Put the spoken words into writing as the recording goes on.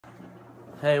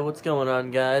Hey, what's going on,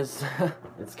 guys?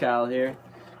 It's Kyle here.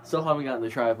 Still haven't gotten the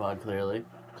tripod, clearly.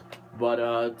 But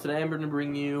today I'm going to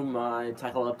bring you my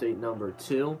tackle update number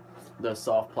 2, the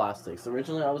soft plastics.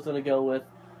 Originally I was going to go with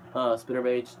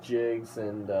spinnerbaits, jigs,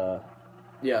 and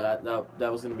yeah,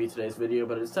 that was going to be today's video.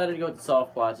 But I decided to go with the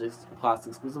soft plastics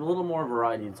because there's a little more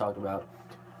variety to talk about.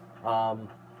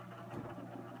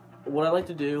 What I like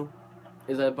to do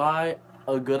is I buy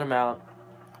a good amount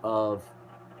of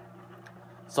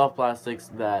soft plastics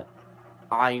that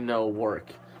I know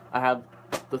work. I have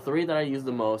the 3 that I use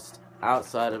the most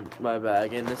outside of my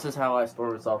bag, and this is how I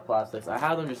store my soft plastics. I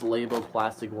have them just labeled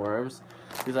plastic worms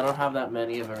because I don't have that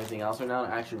many of everything else right now.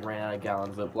 I actually ran out of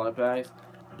gallons of Ziploc bags,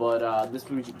 but this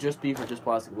would just be for just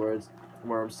plastic worms.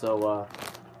 So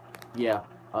yeah,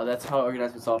 that's how I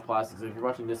organize my soft plastics. If you're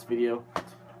watching this video,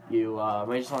 you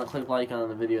may just want to click like on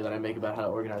the video that I make about how to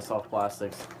organize soft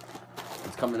plastics.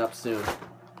 It's coming up soon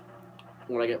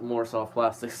when I get more soft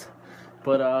plastics.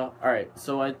 But alright,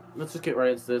 so let's just get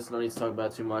right into this. No need to talk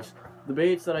about it too much. The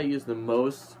baits that I use the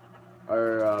most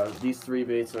are these 3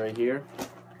 baits right here.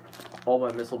 All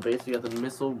my missile baits. We got the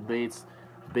Missile Baits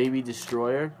Baby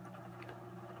Destroyer.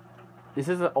 This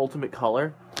is an ultimate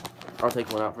color. I'll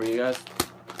take one out for you guys.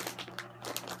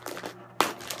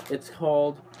 It's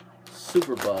called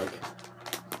Superbug.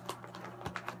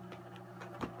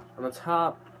 On the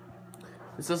top,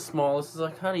 this is small. This is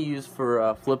kind of used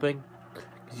for flipping,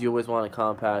 because you always want a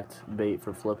compact bait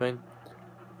for flipping.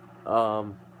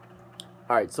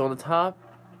 Alright, so on the top,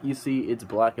 you see it's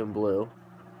black and blue,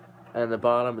 and at the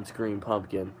bottom it's green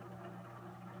pumpkin.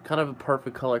 Kind of a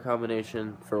perfect color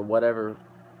combination for whatever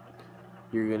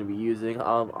you're going to be using.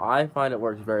 I find it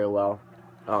works very well.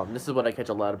 This is what I catch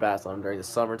a lot of bass on during the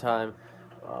summertime,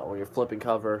 when you're flipping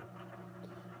cover.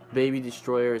 Baby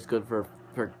Destroyer is good for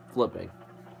flipping.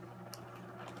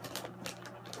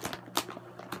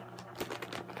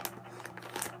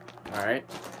 Alright,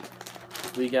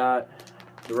 we got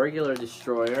the regular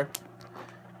Destroyer.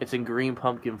 It's in green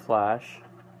pumpkin flash.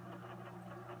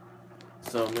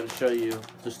 So I'm going to show you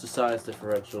just the size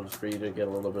differential just for you to get a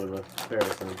little bit of a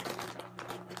comparison.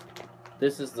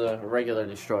 This is the regular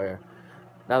Destroyer.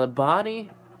 Now the body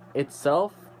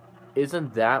itself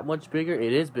isn't that much bigger.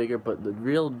 It is bigger, but the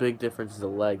real big difference is the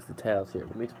legs, the tails here.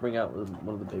 Let me bring out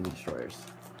one of the Baby Destroyers.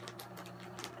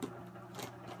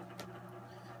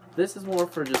 This is more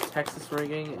for just Texas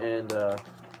rigging and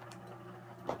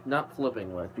not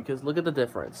flipping with, because look at the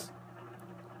difference.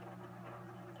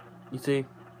 You see,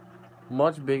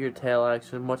 much bigger tail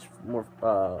action, much more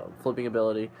flipping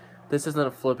ability. This isn't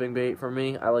a flipping bait for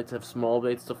me. I like to have small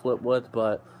baits to flip with,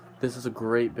 but this is a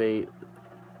great bait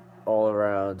all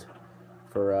around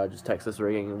for just Texas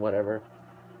rigging and whatever.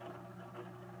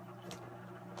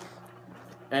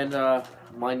 And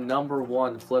my number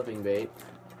 1 flipping bait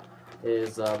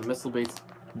is Missile Baits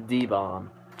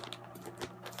D-Bomb.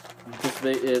 This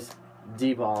bait is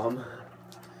D-Bomb,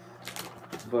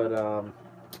 but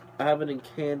I have it in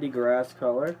candy grass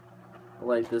color. I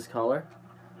like this color,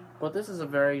 but this is a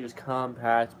very just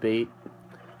compact bait,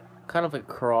 kind of like a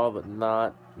craw, but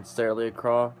not necessarily a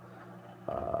craw.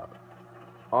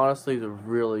 Honestly, it's a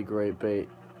really great bait.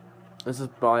 This is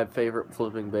my favorite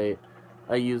flipping bait.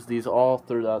 I use these all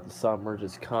throughout the summer,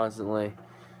 just constantly.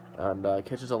 And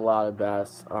catches a lot of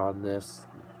bass on this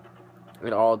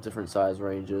in all different size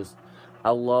ranges.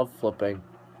 I love flipping.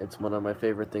 It's one of my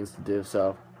favorite things to do,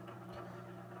 so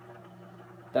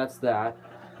that's that.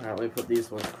 Alright, let me put these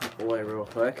ones away real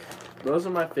quick. Those are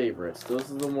my favorites.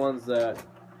 Those are the ones that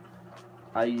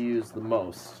I use the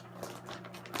most.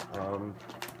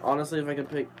 Honestly, if I could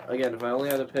pick, again, if I only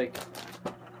had to pick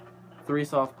 3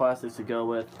 soft plastics to go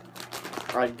with,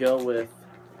 I'd go with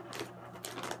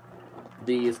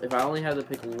these. If I only had to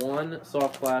pick 1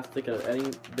 soft plastic of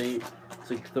any bait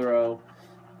to throw,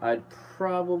 I'd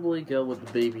probably go with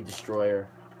the Baby Destroyer.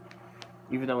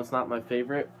 Even though it's not my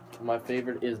favorite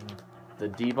is the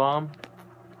D-Bomb.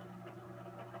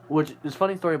 Which is a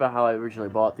funny story about how I originally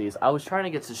bought these. I was trying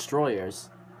to get Destroyers,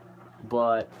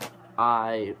 but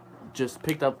I just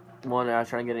picked up one and I was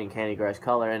trying to get it in candy grass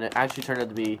color, and it actually turned out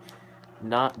to be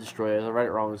not Destroyer. I read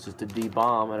it wrong. It was just a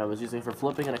D-Bomb, and I was using it for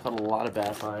flipping, and I caught a lot of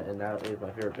bass on it, and that is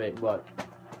my favorite bait. But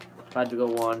if I had to go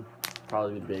one,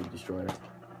 probably the Baby Destroyer.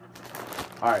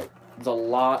 Alright, there's a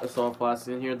lot of soft plastics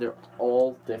in here. They're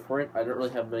all different. I don't really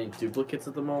have many duplicates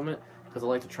at the moment because I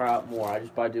like to try out more. I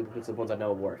just buy duplicates of ones I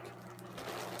know work.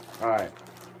 Alright.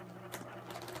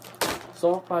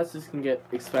 Soft plastics can get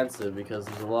expensive because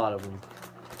there's a lot of them.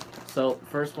 So,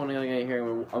 first one I'm going to get here,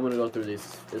 I'm going to go through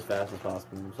these as fast as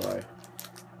possible. I'm sorry.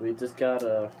 We just got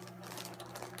a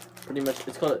pretty much,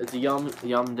 it's a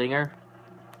yum dinger.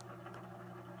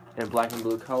 and black and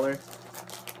blue color.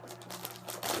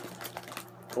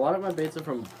 A lot of my baits are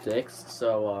from Dick's,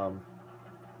 so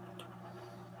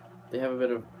they have a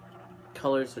bit of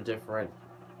colors are different.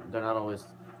 They're not always.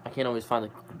 I can't always find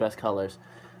the best colors,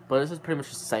 but this is pretty much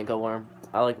just a Senko worm.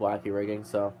 I like wacky rigging,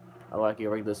 so I wacky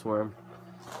rig this worm.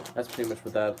 That's pretty much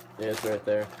what that is right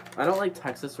there. I don't like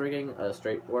Texas rigging a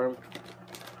straight worm.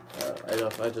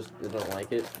 I just don't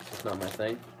like it. It's just not my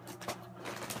thing.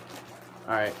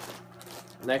 All right.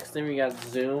 Next thing we got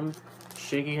Zoom,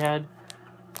 shaky head,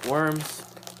 worms,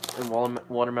 and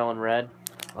watermelon red.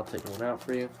 I'll take one out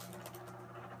for you.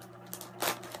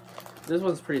 This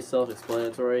one's pretty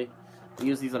self-explanatory. We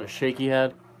use these on a shaky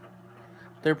head.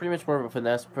 They're pretty much more of a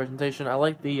finesse presentation. I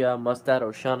like the Mustad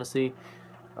O'Shaughnessy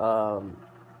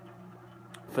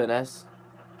finesse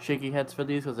shaky heads for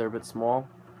these because they're a bit small.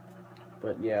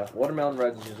 But yeah, watermelon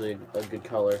red is usually a good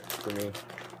color for me.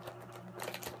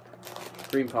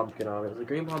 Green pumpkin, obviously.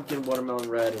 Green pumpkin, watermelon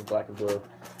red, and black and blue.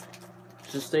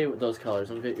 Just stay with those colors.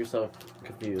 Don't get yourself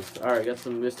confused. Alright, got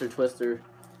some Mr. Twister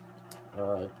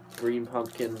green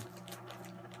pumpkin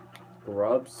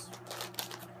grubs.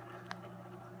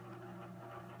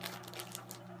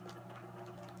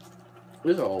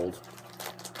 These are old.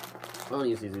 I don't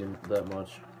use these that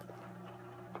much.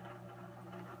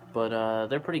 But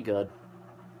they're pretty good.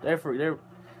 The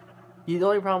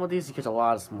only problem with these is you catch a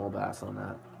lot of small bass on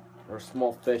that. Or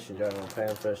small fish in general,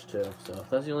 panfish too. So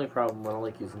that's the only problem. I don't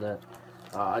like using that.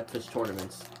 I fish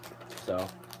tournaments. So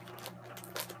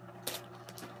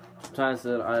sometimes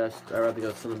I'd rather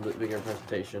go to some bigger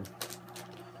presentation.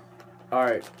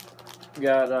 Alright. We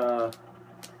got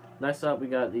next up we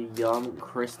got the Yum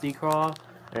Christy Craw.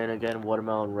 And again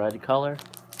watermelon red color.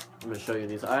 I'm gonna show you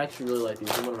these. I actually really like these.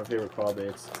 They're one of my favorite craw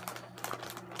baits.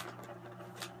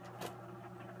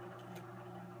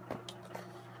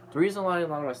 The reason why a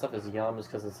lot of my stuff is Yum is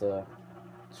because it's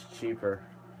cheaper.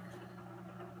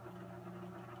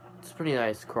 It's pretty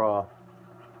nice craw.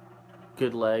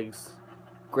 Good legs.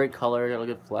 Great color, got a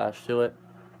good flash to it.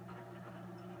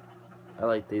 I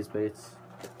like these baits.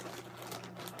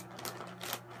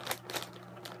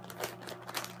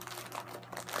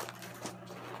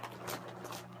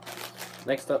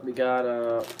 Next up we got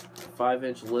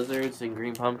 5-inch lizards and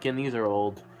green pumpkin. These are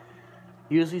old.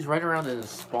 Use these right around in the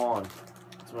spawn.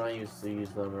 That's when I used to use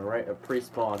them, right? A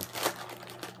pre-spawn.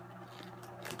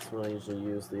 That's when I usually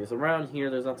use these. Around here,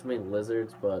 there's not too many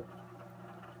lizards, but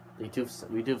we do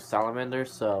have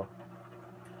salamanders, so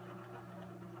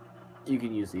you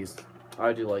can use these.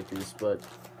 I do like these, but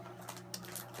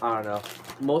I don't know.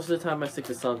 Most of the time, I stick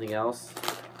to something else,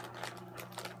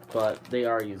 but they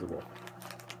are usable.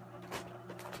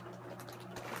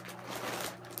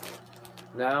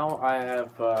 Now I have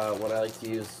what I like to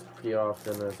use pretty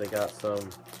often is I got some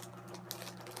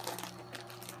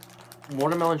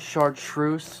watermelon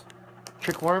chartreuse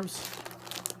trick worms.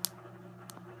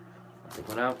 Take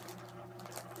one out.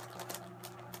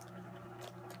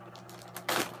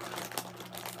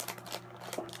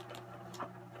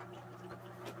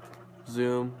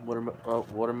 Zoom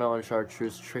watermelon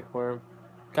chartreuse trick worm.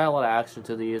 Got a lot of action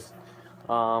to these.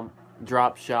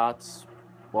 Drop shots,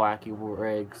 wacky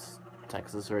rigs.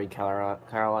 Texas rig,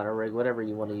 Carolina rig, whatever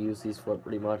you want to use these for,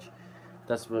 pretty much.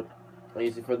 That's what I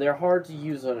use it for. They're hard to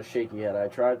use on a shaky head. I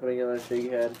tried putting it on a shaky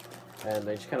head, and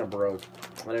they just kind of broke.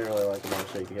 I didn't really like them on a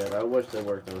shaky head. I wish they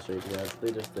worked on a shaky head.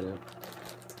 They just didn't.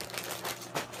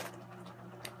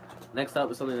 Next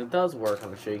up is something that does work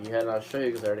on a shaky head, and I'll show you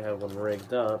because I already have one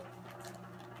rigged up.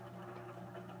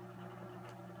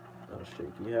 On a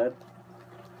shaky head.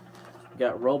 We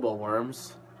got robo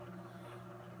worms.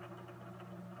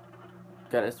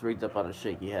 Got this rigged up on a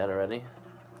shaky head already.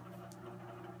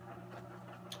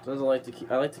 So I like to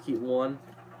keep one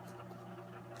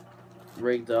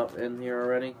rigged up in here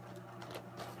already.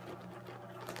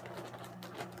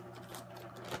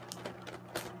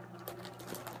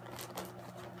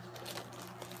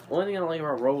 Only thing I don't like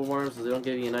about robo worms is they don't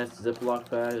give you a nice Ziploc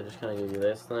bag. They just kind of give you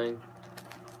this thing.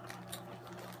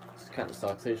 This kind of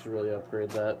sucks. They should really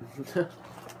upgrade that.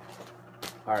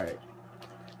 All right.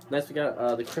 Next we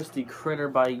got the Christy Critter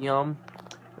by Yum,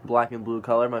 black and blue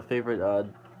color. My favorite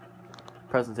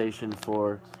presentation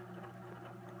for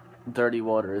dirty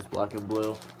water is black and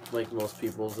blue, like most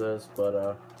people's is,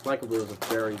 but black and blue is a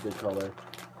very good color.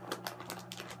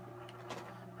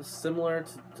 It's similar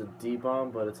to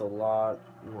D-Bomb, but it's a lot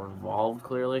more involved,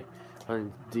 clearly. I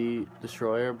mean,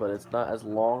 D-Destroyer, but it's not as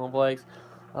long of legs.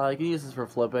 You can use this for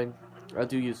flipping. I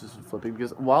do use this for flipping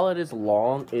because while it is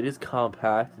long, it is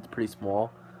compact. It's pretty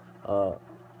small.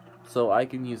 So I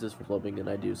can use this for flipping, and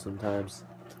I do sometimes.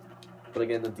 But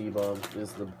again, the D-Bomb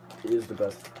is the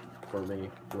best for me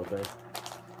flipping.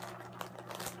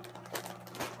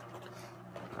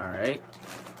 Alright.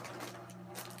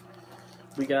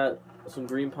 We got some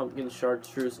green pumpkin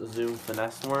chartreuse zoom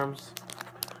finesse worms.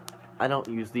 I don't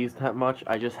use these that much.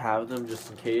 I just have them just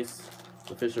in case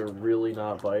the fish are really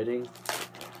not biting.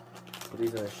 Put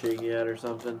these in a shaky head or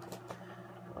something.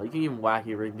 You can even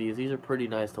wacky rig these. These are pretty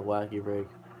nice to wacky rig.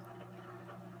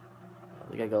 I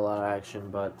think I got a lot of action,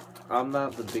 but I'm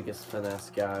not the biggest finesse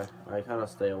guy. I kind of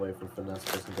stay away from finesse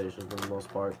presentations for the most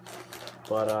part.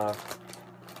 But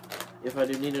if I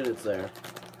do need it, it's there.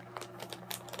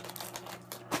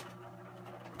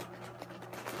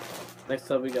 Next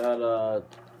up, we got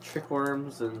trick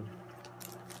worms and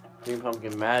green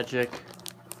pumpkin magic.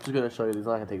 Just gonna show you these.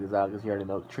 I'm not gonna take these out because you already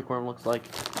know what the trick worm looks like.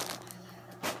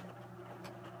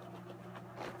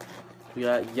 We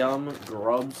got yum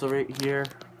grubs right here.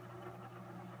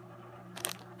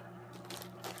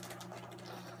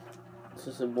 This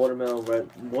is some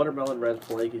watermelon red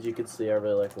flake. As you can see, I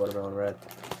really like watermelon red.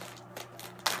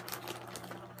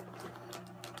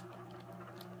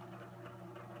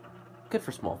 Good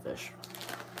for small fish.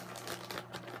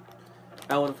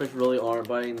 And when fish really aren't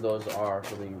biting, those are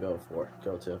something you can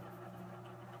go to.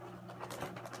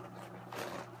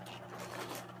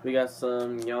 We got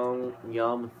some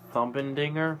yum thumping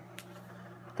dinger.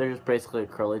 They're just basically a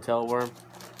curly tail worm.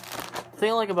 The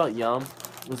thing I like about yum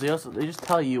is they just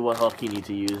tell you what hook you need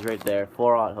to use right there.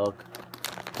 4/0 hook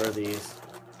for these.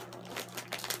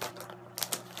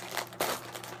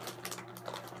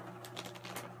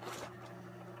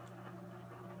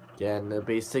 Again, the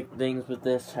basic things with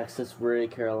this: Texas rig,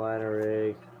 Carolina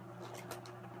rig,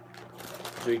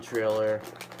 jig trailer.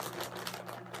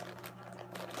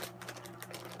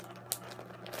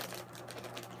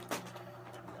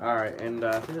 Alright, and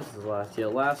I think this is the last. Yeah,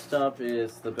 last up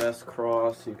is the best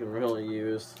cross you can really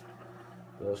use.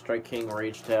 The Strike King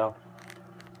Rage Tail.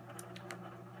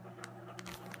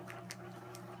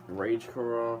 Rage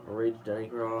Craw, Rage Denny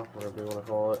Craw, whatever you want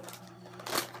to call it.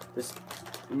 This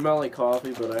smell like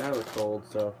coffee, but I have a cold,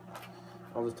 so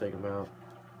I'll just take them out.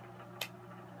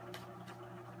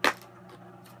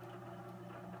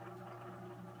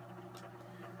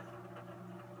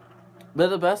 They're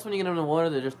the best when you get them in the water.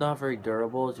 They're just not very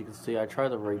durable. As you can see, I tried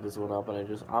to rig this one up,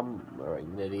 and I'm like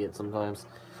an idiot sometimes.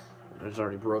 I just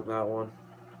already broke that one.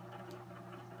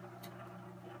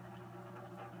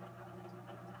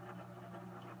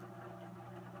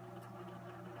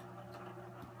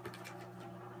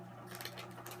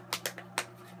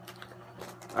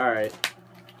 Alright,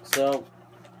 so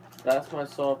that's my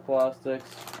soft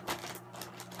plastics.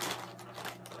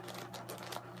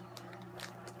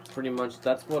 Pretty much,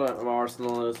 that's what my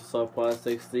arsenal is, soft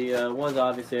plastics. The ones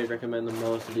obviously I recommend the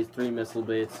most are these 3 missile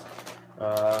baits.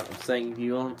 I'm saying if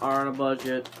you are on a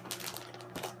budget,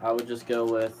 I would just go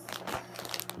with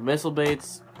missile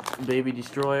baits, baby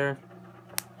destroyer,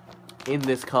 in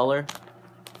this color,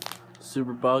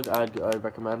 super bug. I'd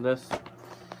recommend this.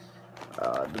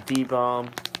 The D-bomb,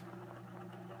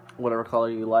 whatever color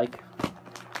you like,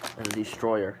 and the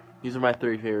destroyer. These are my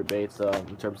 3 favorite baits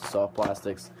in terms of soft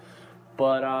plastics.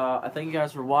 But I thank you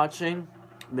guys for watching.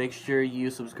 Make sure you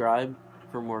subscribe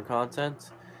for more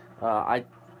content. I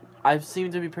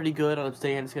seem to be pretty good on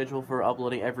staying on schedule for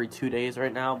uploading every 2 days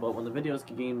right now. But when the videos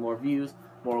can gain more views,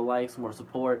 more likes, more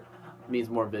support, it means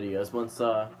more videos. Once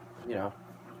you know,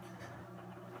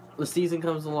 the season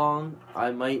comes along,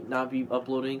 I might not be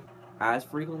uploading as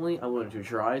frequently. I'm going to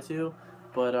try to,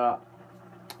 but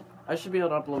I should be able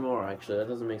to upload more, actually. That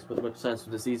doesn't make much sense.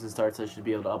 When the season starts, I should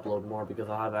be able to upload more because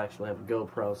I'll actually have a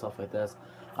GoPro, stuff like this.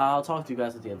 I'll talk to you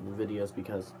guys at the end of the videos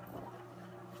because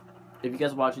if you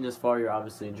guys are watching this far, you're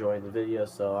obviously enjoying the video,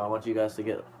 so I want you guys to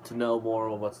get to know more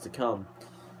of what's to come.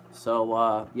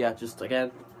 So, yeah, just,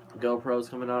 again, GoPro's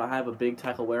coming out. I have a big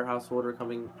tackle warehouse order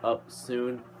coming up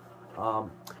soon.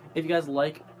 If you guys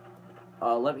like,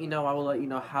 let me know. I will let you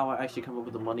know how I actually come up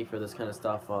with the money for this kind of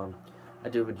stuff. I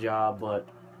do have a job, but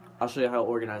I'll show you how to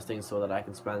organize things so that I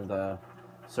can spend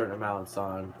certain amounts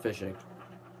on fishing.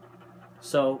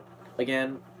 So,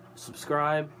 again,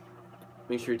 subscribe.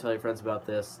 Make sure you tell your friends about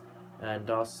this. And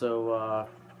also,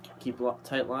 keep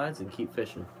tight lines and keep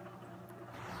fishing.